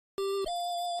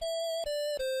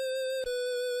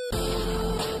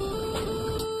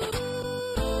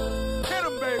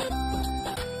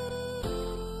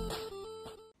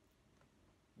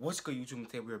What's good, YouTube? And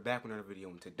today we're back with another video,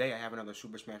 and today I have another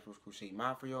Super Smash Bros. Crusade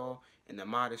mod for y'all, and the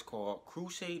mod is called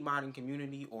Crusade Modding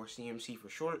Community, or CMC for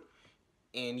short.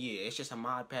 And yeah, it's just a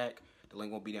mod pack. The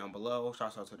link will be down below.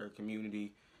 Shouts out to their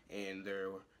community and their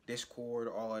Discord,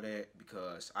 all of that,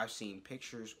 because I've seen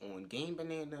pictures on Game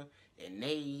Banana and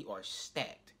they are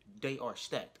stacked. They are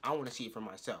stacked. I want to see it for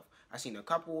myself. I've seen a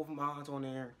couple of mods on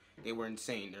there. They were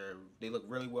insane. They look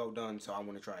really well done, so I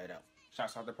want to try it out.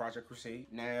 Shouts out to Project Crusade.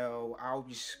 Now, I'll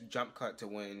just jump cut to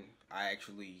when I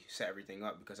actually set everything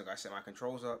up, because I got to set my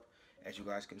controls up. As you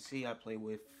guys can see, I play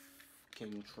with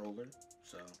controller.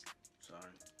 So, sorry,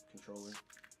 controller.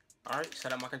 Alright,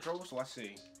 set up my controller, so let's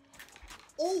see.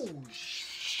 Oh,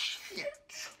 shit.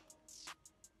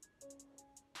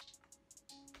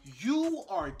 You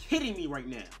are kidding me right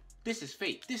now. This is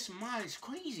fake. This mod is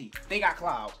crazy. They got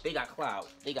Cloud. They got Cloud.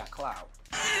 They got Cloud.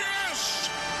 Yes!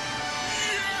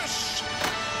 Yes!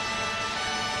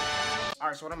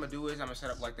 Alright, so what I'm gonna do is I'm gonna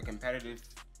set up like the competitive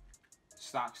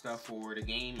stock stuff for the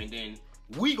game, and then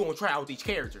we gonna try out these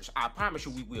characters. I promise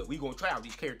you we will. We gonna try out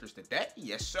these characters today.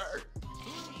 Yes, sir.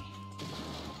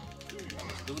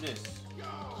 Let's do this.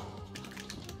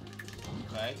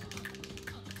 Okay.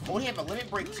 Oh, they have a limit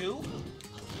break too?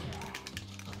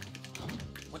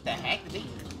 What the heck? Did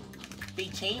they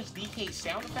change DK's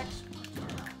sound effects?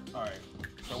 Alright,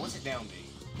 so what's his down B?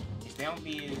 His down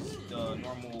B is the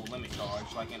normal limit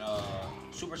charge, like in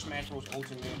Super Smash Bros.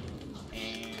 Ultimate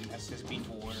and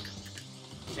SSB4.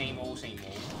 Same old, same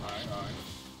old. Alright.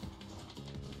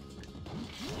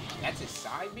 That's his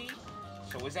side B?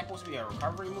 So is that supposed to be a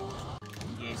recovery move?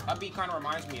 Yeah, his up B kind of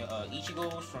reminds me of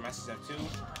Ichigo's from SSF2.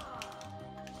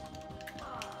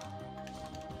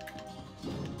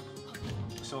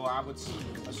 So I would assume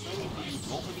if you use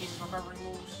both of these recovery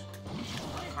moves,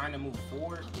 kind of move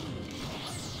forward.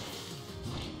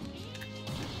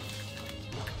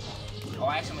 Oh,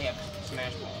 I actually have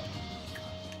Smash Ball.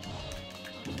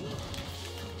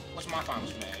 What's my final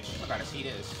smash? I gotta see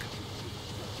this.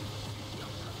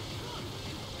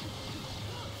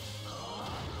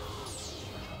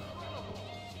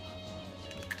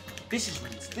 This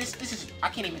is I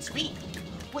can't even speak.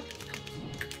 What?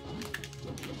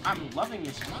 I'm loving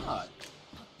this mod.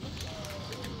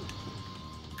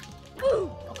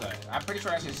 Woo! Okay, I'm pretty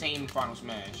sure that's the same Final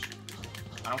Smash.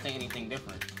 I don't think anything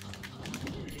different.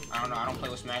 I don't know, I don't play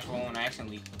with Smash Roll and I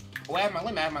accidentally... Oh, I have my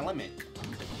limit,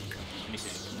 Let me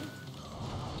see.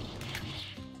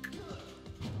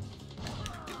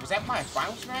 Was that my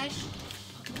Final Smash?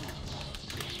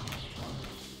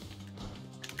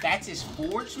 That's his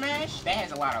forward smash? That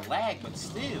has a lot of lag, but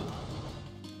still.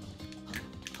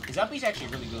 His up B's actually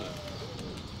really good.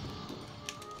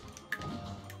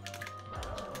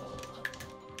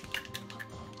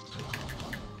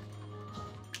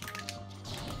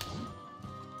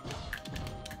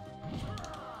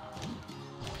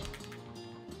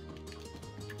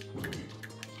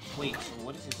 Wait, so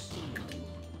what is this?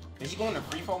 Does he go into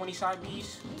free fall when he side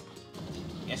B's?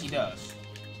 Yes, he does.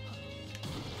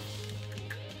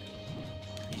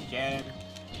 He's jab.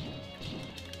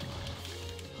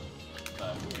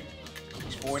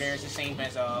 His forward air is the same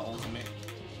as ultimate.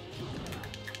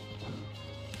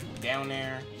 Down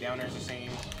air is the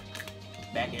same.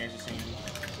 Back air is the same.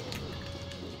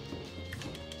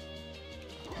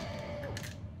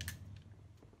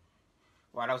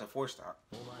 Wow, that was a 4-star.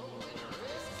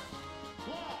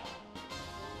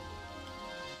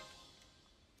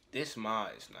 This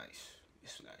mod is nice.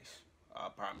 It's nice. I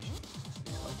promise you.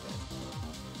 It's like that.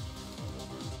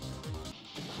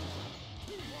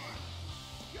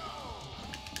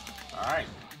 Alright.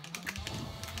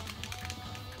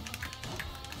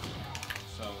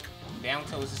 So, down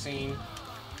tilt is the same.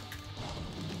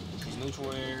 His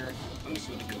neutral air. Let me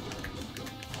see what the neutral air is.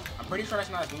 I'm pretty sure that's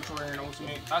not his neutral air in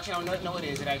Ultimate. Actually, no, it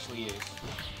is. It actually is.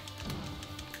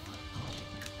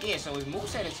 Yeah, so his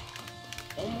moveset is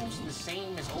almost the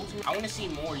same as Ultimate. I want to see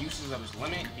more uses of his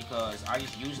limit because I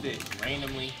just used it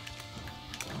randomly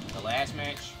the last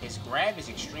match. His grab is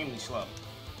extremely slow.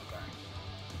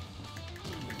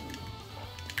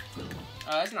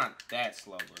 It's not that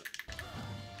slow, but...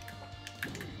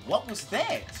 What was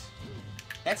that?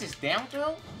 That's his down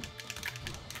throw?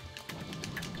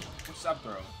 What's up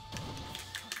throw?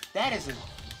 That is a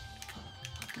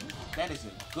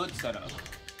good setup.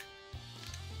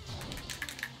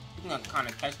 You can kind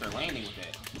of catch their landing with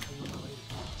that.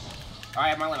 I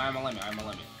have my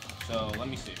limit. So, let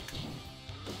me see.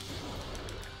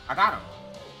 I got him.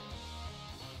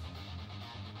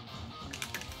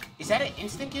 Is that an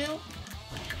instant kill?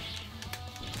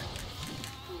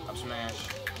 Up smash.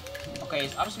 Okay,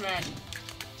 his up smash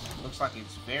looks like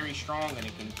it's very strong and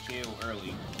it can kill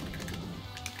early.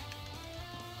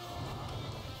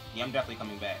 Yeah, I'm definitely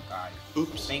coming back. Alright.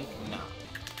 Oops. Think not.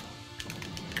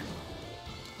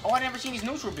 Oh, I never seen his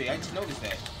neutral bit. I just noticed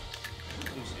that.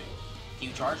 Let me see. Can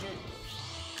you charge it?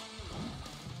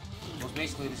 It was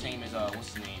basically the same as,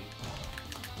 what's his name?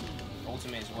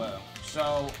 Ultimate as well.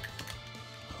 So,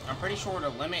 I'm pretty sure the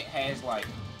limit has, like,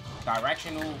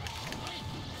 directional,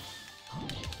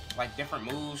 like,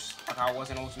 different moves, like how it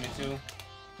was in Ultimate 2.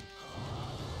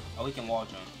 Oh, we can wall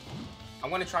jump.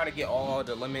 I'm gonna try to get all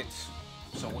the limits.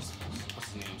 So, what's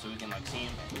his name? So we can, like, see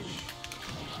him.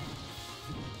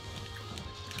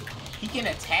 He can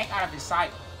attack out of his side.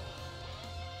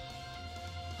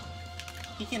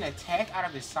 He can attack out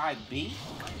of his side B?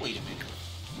 Wait a minute.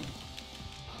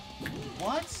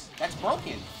 What? That's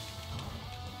broken.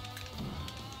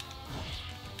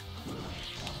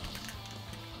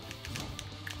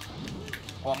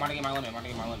 Oh, I'm gonna get my limit.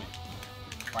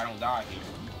 If I don't die here.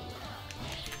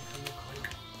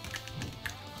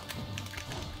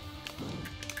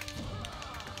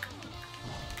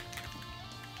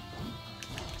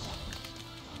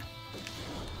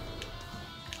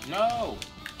 No!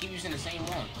 Keep using the same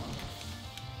one.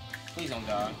 Please don't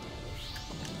die.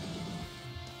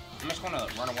 I'm just gonna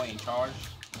run away and charge.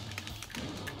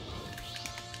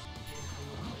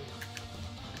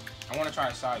 I wanna try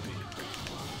a side B.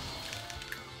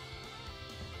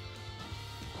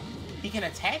 He can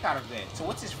attack out of that. So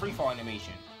what's his free fall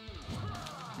animation?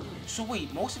 So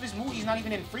wait, most of his moves he's not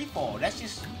even in free fall. That's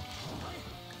just...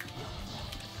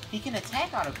 He can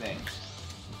attack out of that.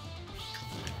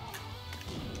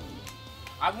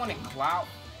 I wanted Cloud.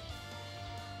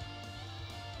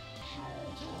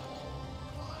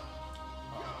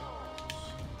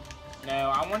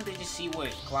 Now, I wanted to just see what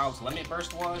Cloud's limit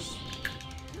burst was.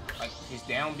 Like, his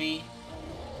down B.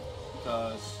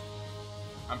 Because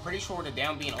I'm pretty sure the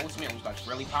down B in Ultimate was, like,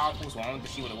 really powerful. So I wanted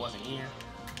to see what it was in here.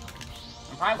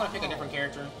 I'm probably going to pick a different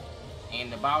character.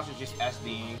 And the Bowser's just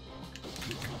SDing.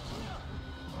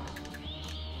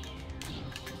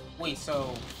 Wait,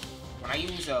 so when I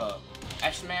use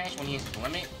F smash when he has his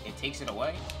limit, it takes it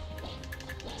away.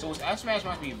 So his F smash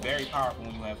must be very powerful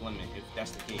when you have limit, if that's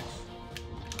the case.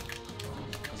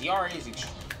 Because he already is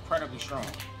incredibly strong.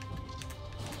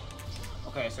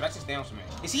 Okay, so that's his down smash.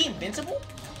 Is he invincible?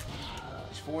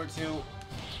 It's forward 2,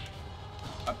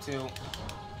 up 2,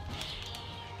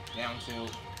 down 2,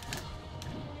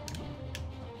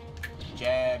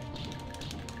 jab,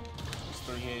 it's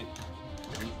 3 hit,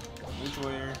 neutral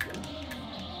air.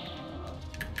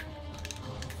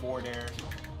 Forward air,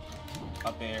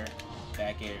 up air,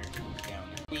 back air, down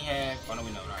air. We have, oh no,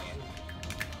 we know, not yet.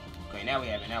 Okay, now we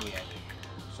have it.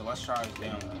 So let's try this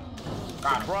down air.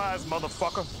 Got him. Surprise,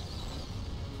 motherfucker.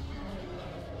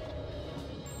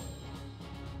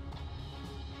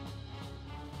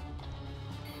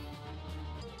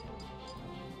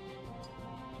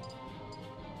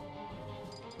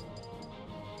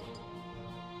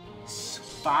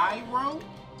 Spyro?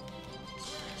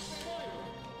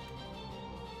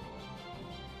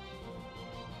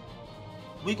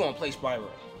 We gonna play Spyro.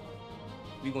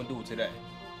 We gonna do it today.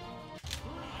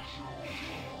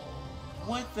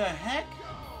 What the heck?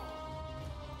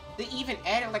 They even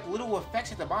added like little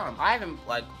effects at the bottom. I haven't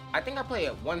like, I think I played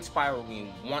one Spyro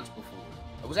game once before.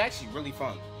 It was actually really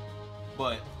fun.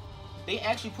 But they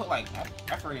actually put like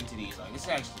effort into these. Like this is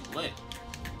actually lit.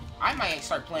 I might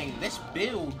start playing this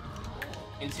build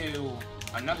into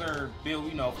another build,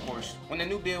 you know, of course, when the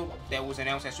new build that was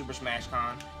announced at Super Smash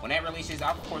Con, when that releases,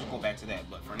 I'll of course go back to that.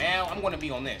 But for now, I'm going to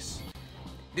be on this.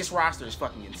 This roster is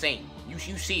fucking insane. You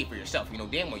see it for yourself. You know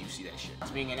damn well you see that shit.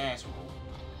 It's being an asshole.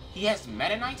 He has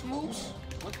Meta Knight's moves?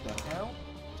 What the hell?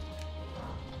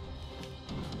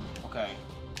 Okay.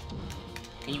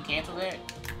 Can you cancel that?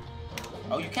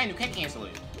 Oh, you can cancel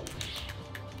it.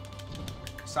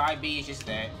 Side B is just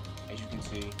that, as you can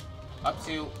see. Up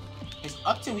 2. It's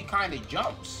up till he kind of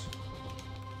jumps.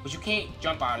 But you can't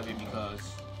jump out of it because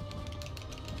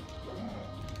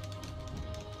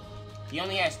he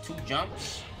only has 2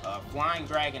 jumps. Flying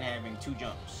Dragon having 2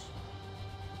 jumps.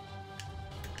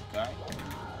 Okay.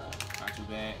 Not too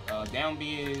bad. Down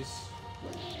B is...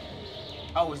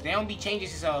 Oh, his down B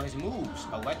changes his moves.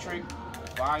 Electric,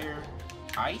 Fire,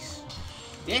 Ice.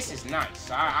 This is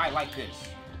nice. I like this.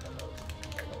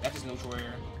 That's his neutral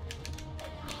air.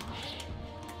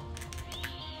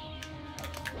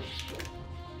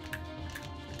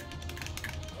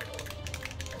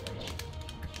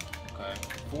 Okay,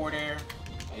 forward air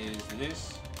is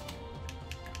this.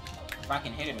 If I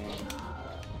can hit it one.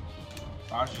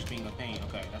 I was just being a pain.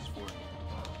 Okay, that's forward air.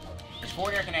 This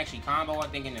forward air can actually combo, I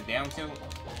think, in the down tilt.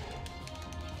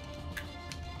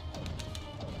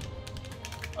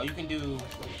 Oh, you can do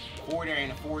forward air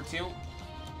and a forward tilt.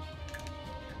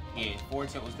 Yeah, forward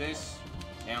tilt was this.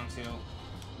 Down tilt.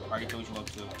 Already told you up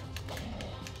tilt.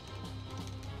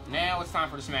 Now it's time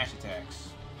for the smash attacks.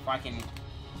 If I can...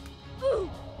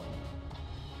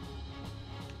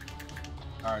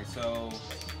 Alright, so...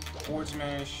 Forward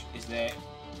smash is that.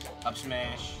 Up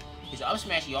smash. His up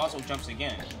smash, he also jumps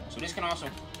again. So this can also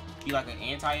be like an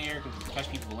anti-air, because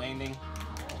catch people landing.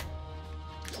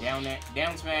 Down there.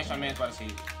 Down smash, I meant about to say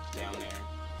down there.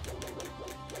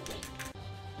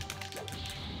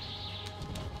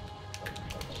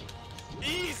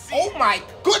 Easy. Oh my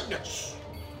goodness!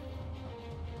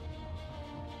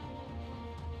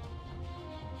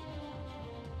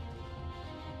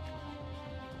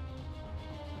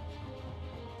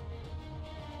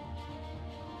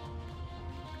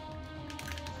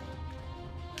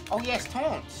 Oh yes,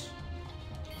 taunts.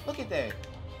 Look at that.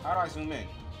 How do I zoom in?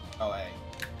 Oh, hey.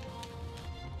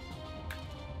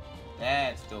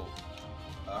 That's dope.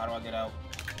 How do I get out?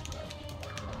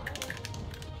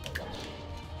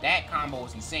 That combo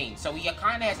is insane. So he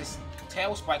kind of has this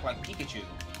tail spike like Pikachu.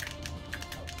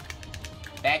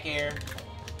 Back air.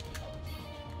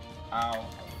 I'll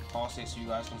pause it so you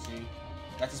guys can see.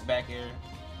 That's his back air.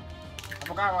 I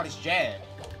forgot about his jab.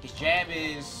 His jab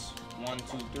is 1,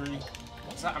 2, 3.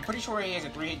 So I'm pretty sure he has a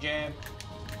 3-hit jab.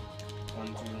 1,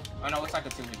 2. Oh no, it's like a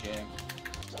 2-hit jab.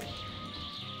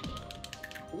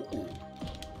 Ooh.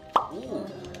 Ooh.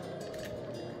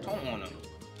 Taunt on him.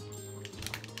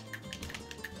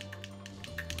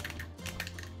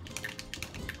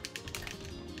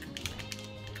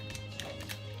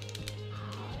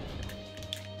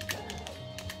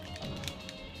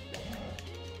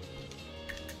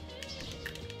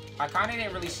 I kinda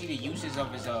didn't really see the uses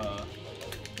of his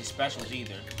specials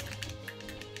either.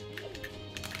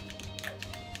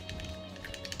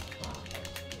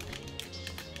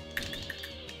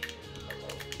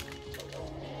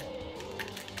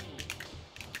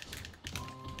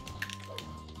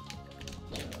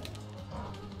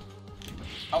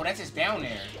 Oh, that's just down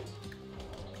there.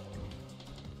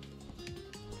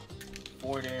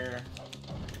 Forward air.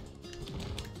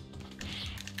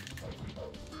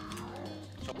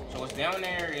 So it's down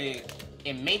there.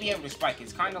 It may be able to spike.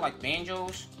 It's kind of like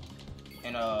Banjo's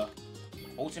and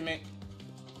Ultimate.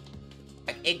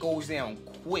 Like it goes down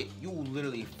quick. You will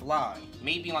literally fly.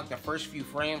 Maybe in like the first few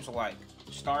frames, so like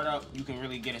startup, you can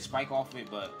really get a spike off it,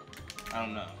 but I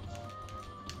don't know.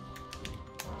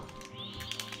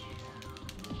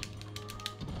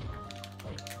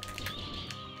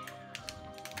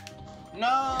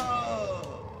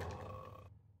 No!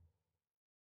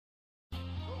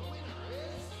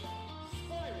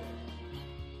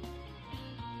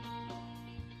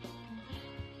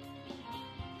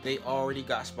 They already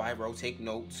got Spyro. Take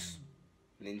notes.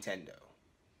 Nintendo.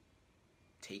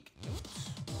 Take notes.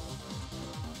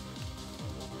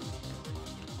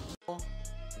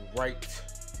 Right,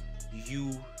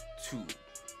 YouTube.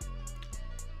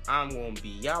 I'm gonna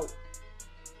be out.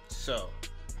 So,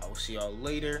 I will see y'all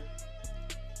later.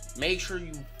 Make sure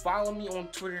you follow me on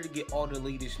Twitter to get all the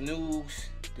latest news.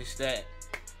 This, that,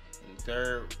 and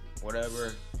third,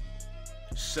 whatever.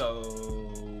 So,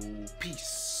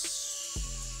 peace.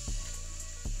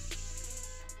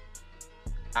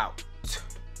 Out.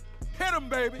 Hit him,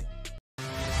 baby.